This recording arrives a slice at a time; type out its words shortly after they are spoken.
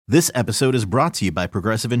This episode is brought to you by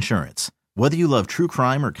Progressive Insurance. Whether you love true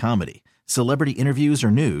crime or comedy, celebrity interviews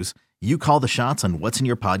or news, you call the shots on what's in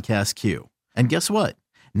your podcast queue. And guess what?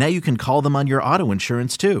 Now you can call them on your auto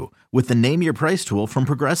insurance too with the Name Your Price tool from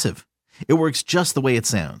Progressive. It works just the way it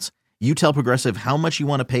sounds. You tell Progressive how much you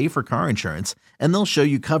want to pay for car insurance, and they'll show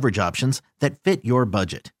you coverage options that fit your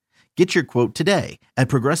budget. Get your quote today at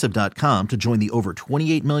Progressive.com to join the over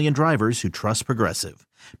 28 million drivers who trust Progressive.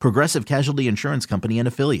 Progressive Casualty Insurance Company and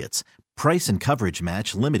Affiliates. Price and coverage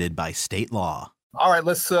match limited by state law. All right,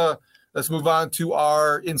 let's move on to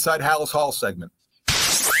our Inside Halas Hall segment.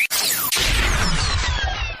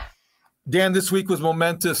 Dan, this week was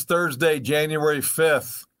momentous. Thursday, January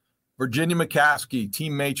 5th. Virginia McCaskey,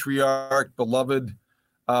 team matriarch, beloved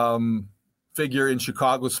figure in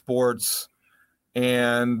Chicago sports,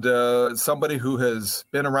 and somebody who has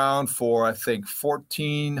been around for, I think,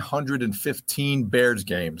 1,415 Bears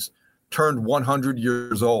games, turned 100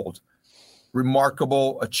 years old.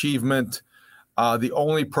 Remarkable achievement. The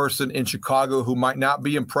only person in Chicago who might not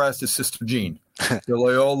be impressed is Sister Jean, the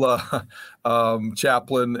Loyola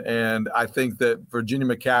chaplain. And I think that Virginia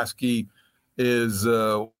McCaskey is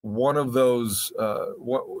one of those,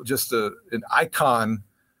 just an icon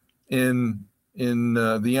in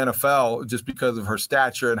the NFL, just because of her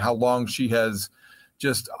stature and how long she has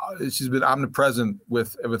she's been omnipresent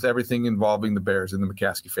with everything involving the Bears and the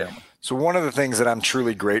McCaskey family. So one of the things that I'm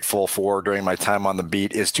truly grateful for during my time on the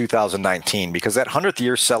beat is 2019, because that 100th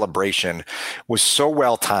year celebration was so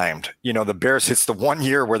well timed. You know, the Bears, it's the 1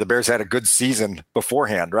 year where the Bears had a good season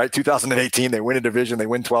beforehand, right? 2018, they win a division, they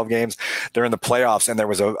win 12 games, they're in the playoffs, and there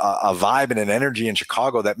was a vibe and an energy in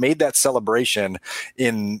Chicago that made that celebration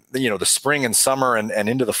in, the spring and summer and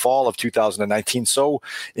into the fall of 2019 so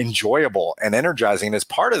enjoyable and energizing. And as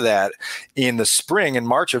part of that, in the spring, in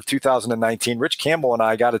March of 2019, Rich Campbell and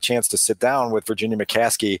I got a chance to sit down with Virginia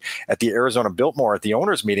McCaskey at the Arizona Biltmore at the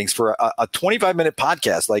owners' meetings for a 25-minute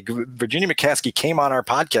podcast. Like, Virginia McCaskey came on our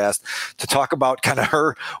podcast to talk about kind of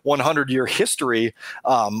her 100-year history.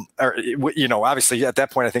 Obviously at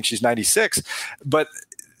that point, I think she's 96, but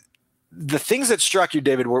the things that struck you,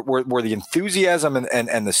 David, were the enthusiasm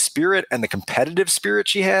and the spirit and the competitive spirit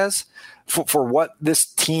she has for what this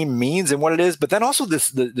team means and what it is, but then also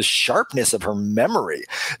the sharpness of her memory,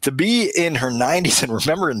 to be in her 90s and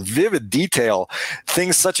remember in vivid detail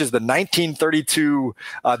things such as the 1932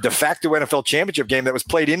 de facto NFL championship game that was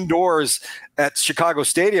played indoors at Chicago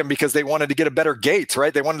Stadium because they wanted to get a better gate,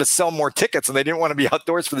 right? They wanted to sell more tickets and they didn't want to be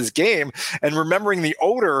outdoors for this game. And remembering the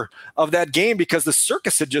odor of that game because the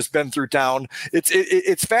circus had just been through town,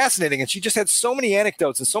 it's fascinating. And she just had so many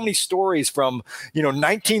anecdotes and so many stories from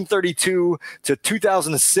 1932 to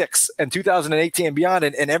 2006 and 2018 and beyond,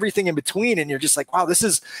 and everything in between. And you're just like, wow, this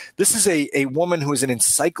is a woman who is an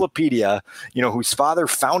encyclopedia, whose father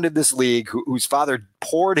founded this league, whose father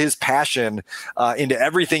poured his passion into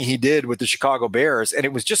everything he did with the Chicago Bears. And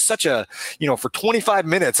it was just such a, for 25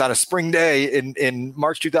 minutes on a spring day in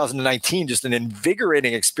March 2019, just an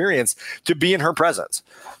invigorating experience to be in her presence.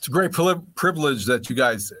 It's a great privilege that you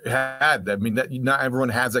guys had. I mean, that not everyone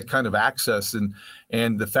has that kind of access, and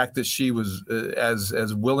the fact that she was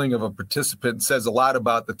as willing of a participant says a lot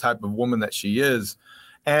about the type of woman that she is.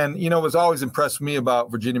 And, what's always impressed me about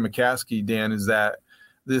Virginia McCaskey, Dan, is that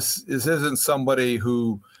this isn't somebody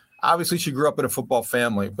who, obviously she grew up in a football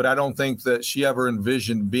family, but I don't think that she ever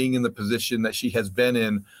envisioned being in the position that she has been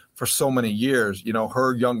in for so many years.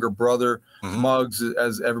 Her younger brother, Muggs,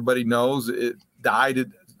 as everybody knows, it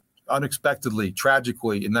died unexpectedly,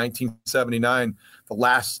 tragically in 1979, the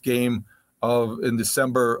last game in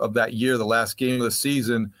December of that year, the last game of the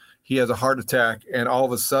season. He has a heart attack, and all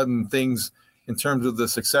of a sudden things in terms of the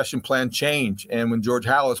succession plan change. And when George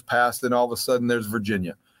Halas passed, then all of a sudden there's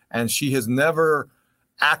Virginia. And she has never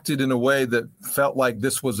acted in a way that felt like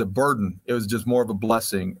this was a burden. It was just more of a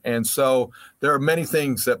blessing. And so there are many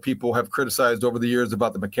things that people have criticized over the years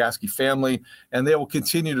about the McCaskey family, and they will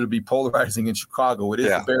continue to be polarizing in Chicago. It is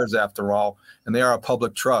the Bears after all, and they are a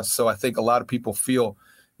public trust. So I think a lot of people feel,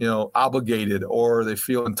 obligated, or they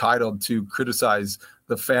feel entitled to criticize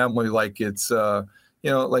the family like it's,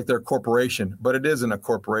 like they're a corporation, but it isn't a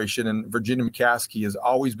corporation. And Virginia McCaskey has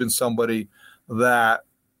always been somebody that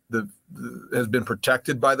has been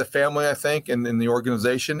protected by the family, I think, and in the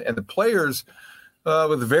organization. And the players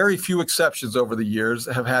with very few exceptions over the years,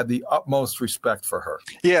 have had the utmost respect for her.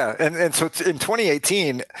 Yeah, and so in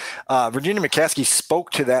 2018, Virginia McCaskey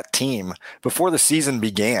spoke to that team before the season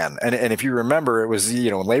began. And if you remember, it was,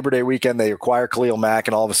 Labor Day weekend, they acquire Khalil Mack,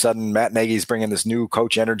 and all of a sudden Matt Nagy's bringing this new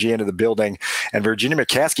coach energy into the building. And Virginia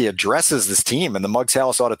McCaskey addresses this team in the Muggs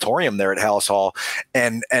Hallis Auditorium there at Hallis Hall.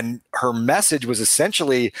 And her message was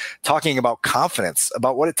essentially talking about confidence,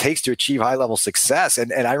 about what it takes to achieve high-level success.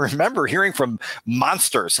 And I remember hearing from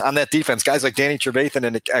monsters on that defense, guys like Danny Trevathan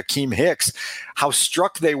and Akeem Hicks, how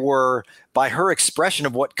struck they were by her expression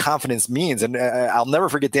of what confidence means. And I'll never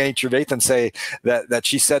forget Danny Trevathan say that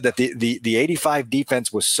she said that the 85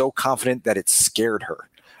 defense was so confident that it scared her.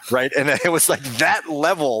 Right. And it was like that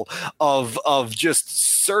level of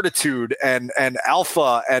just certitude and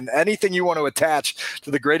alpha and anything you want to attach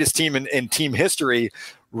to the greatest team in team history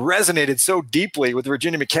resonated so deeply with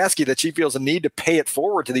Virginia McCaskey that she feels a need to pay it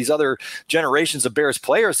forward to these other generations of Bears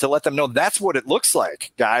players to let them know that's what it looks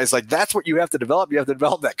like, guys. Like, that's what you have to develop. You have to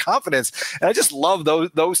develop that confidence. And I just love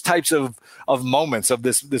those types of moments of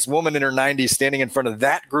this woman in her 90s standing in front of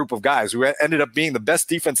that group of guys who ended up being the best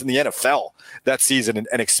defense in the NFL that season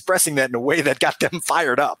and expressing that in a way that got them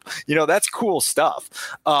fired up. That's cool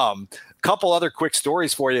stuff. Couple other quick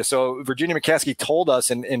stories for you. So Virginia McCaskey told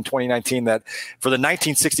us in 2019 that for the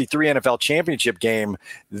 1963 NFL championship game,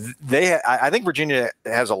 I think Virginia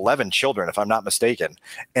has 11 children, if I'm not mistaken,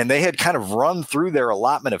 and they had kind of run through their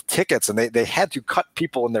allotment of tickets, and they had to cut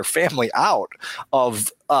people in their family out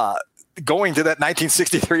of going to that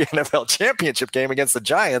 1963 NFL championship game against the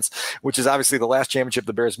Giants, which is obviously the last championship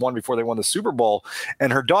the Bears won before they won the Super Bowl.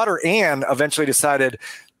 And her daughter, Ann, eventually decided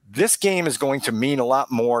this game is going to mean a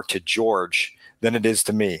lot more to George than it is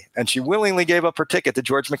to me. And she willingly gave up her ticket to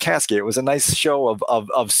George McCaskey. It was a nice show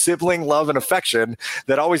of sibling love and affection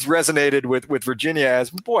that always resonated with Virginia as,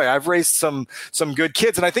 boy, I've raised some good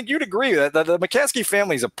kids. And I think you'd agree that the McCaskey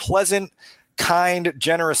family is a pleasant, kind,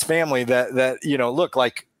 generous family that look,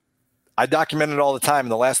 like, I document it all the time. In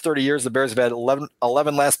the last 30 years, the Bears have had 11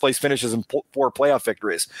 last place finishes and 4 playoff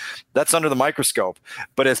victories. That's under the microscope.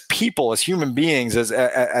 But as people, as human beings,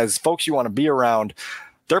 as folks you want to be around,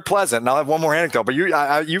 they're pleasant. And I'll have one more anecdote, but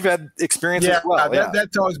you've had experience as well.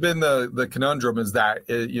 That's always been the conundrum, is that,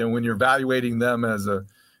 when you're evaluating them as a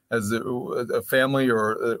family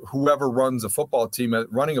or whoever runs a football team,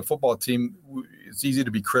 running a football team, it's easy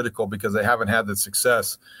to be critical because they haven't had the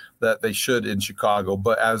success that they should in Chicago.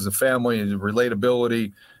 But as a family,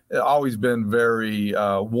 relatability, it's always been very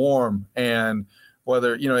warm. And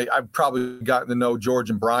whether, I've probably gotten to know George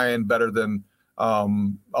and Brian better than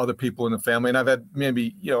other people in the family. And I've had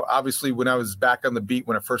maybe, obviously when I was back on the beat,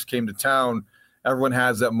 when I first came to town, everyone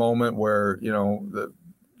has that moment where,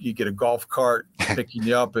 you get a golf cart picking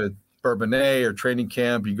you up at Bourbonnais or training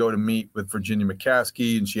camp. You go to meet with Virginia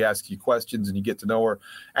McCaskey and she asks you questions and you get to know her.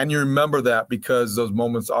 And you remember that because those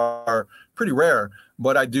moments are pretty rare.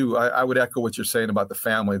 But I would echo what you're saying about the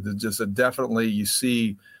family. There's just definitely, you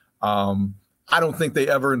see, I don't think they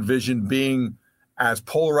ever envisioned being as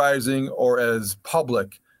polarizing or as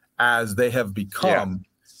public as they have become.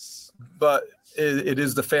 Yeah. But it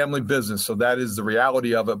is the family business, so that is the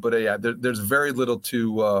reality of it. But there's very little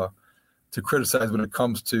to criticize when it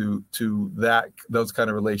comes to those kind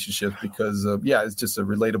of relationships because it's just a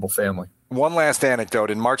relatable family. One last anecdote.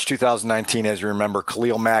 In March 2019, as you remember,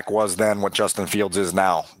 Khalil Mack was then what Justin Fields is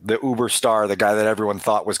now, the uber star, the guy that everyone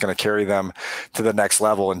thought was going to carry them to the next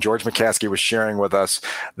level. And George McCaskey was sharing with us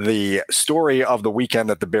the story of the weekend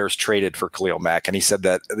that the Bears traded for Khalil Mack. And he said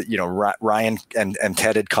that, Ryan and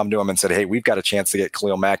Ted had come to him and said, hey, we've got a chance to get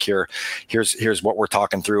Khalil Mack here. Here's what we're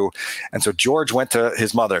talking through. And so George went to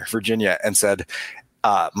his mother, Virginia, and said,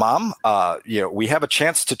 Mom, we have a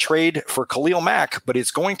chance to trade for Khalil Mack, but it's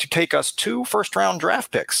going to take us 2 first-round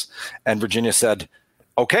draft picks. And Virginia said,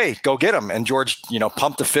 okay, go get him. And George,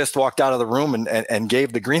 pumped a fist, walked out of the room and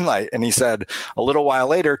gave the green light. And he said a little while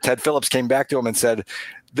later, Ted Phillips came back to him and said,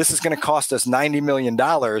 this is going to cost us $90 million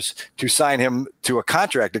to sign him to a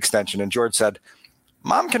contract extension. And George said,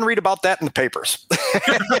 Mom can read about that in the papers.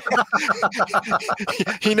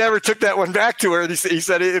 He never took that one back to her. He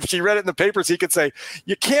said if she read it in the papers, he could say,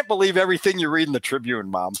 you can't believe everything you read in the Tribune,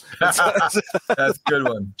 Mom. That's a good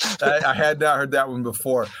one. I had not heard that one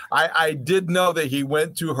before. I did know that he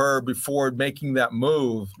went to her before making that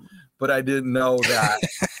move, but I didn't know that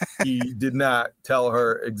he did not tell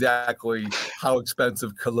her exactly how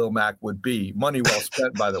expensive Khalil Mack would be. Money well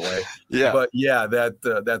spent, by the way. Yeah.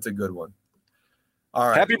 But that's a good one. All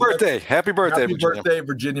right. Happy birthday, Virginia.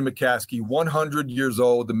 Virginia McCaskey, 100 years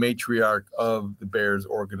old, the matriarch of the Bears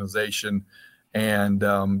organization, and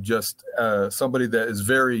just somebody that is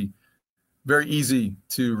very very easy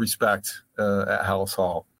to respect at Halas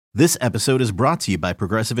Hall. This episode is brought to you by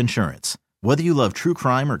Progressive Insurance. Whether you love true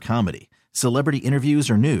crime or comedy, celebrity interviews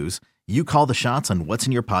or news, you call the shots on what's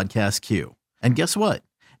in your podcast queue. And guess what?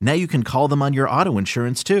 Now you can call them on your auto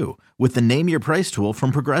insurance too with the Name Your Price tool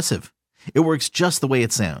from Progressive. It works just the way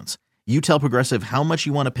it sounds. You tell Progressive how much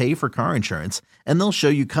you want to pay for car insurance, and they'll show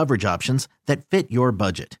you coverage options that fit your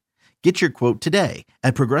budget. Get your quote today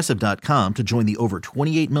at Progressive.com to join the over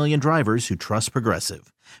 28 million drivers who trust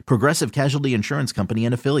Progressive. Progressive Casualty Insurance Company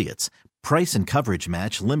and Affiliates. Price and coverage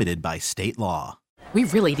match limited by state law. We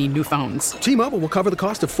really need new phones. T-Mobile will cover the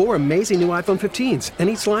cost of 4 amazing new iPhone 15s, and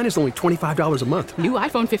each line is only $25 a month. New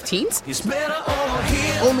iPhone 15s? It's better over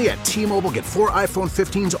here. Only at T-Mobile, get 4 iPhone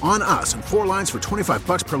 15s on us and 4 lines for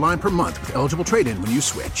 $25 per line per month with eligible trade-in when you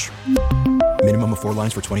switch. Minimum of 4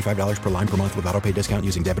 lines for $25 per line per month with autopay discount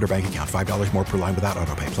using debit or bank account. $5 more per line without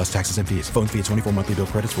autopay, plus taxes and fees. Phone fee at 24 monthly bill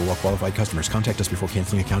credits for well-qualified customers. Contact us before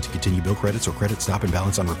canceling account to continue bill credits or credit stop and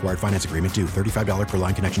balance on required finance agreement due. $35 per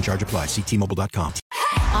line connection charge applies. See T-Mobile.com.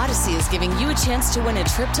 Odyssey is giving you a chance to win a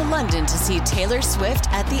trip to London to see Taylor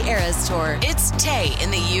Swift at the Eras Tour. It's Tay in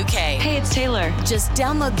the UK. Hey, it's Taylor. Just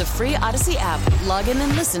download the free Odyssey app, log in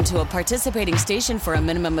and listen to a participating station for a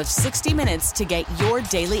minimum of 60 minutes to get your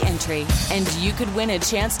daily entry. And you could win a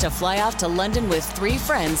chance to fly off to London with 3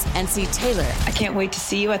 friends and see Taylor. I can't wait to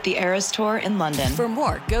see you at the Eras Tour in London. For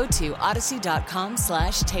more, go to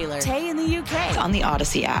odyssey.com/Taylor. Tay in the UK. On the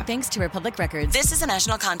Odyssey app. Thanks to Republic Records. This is a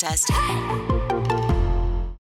national contest.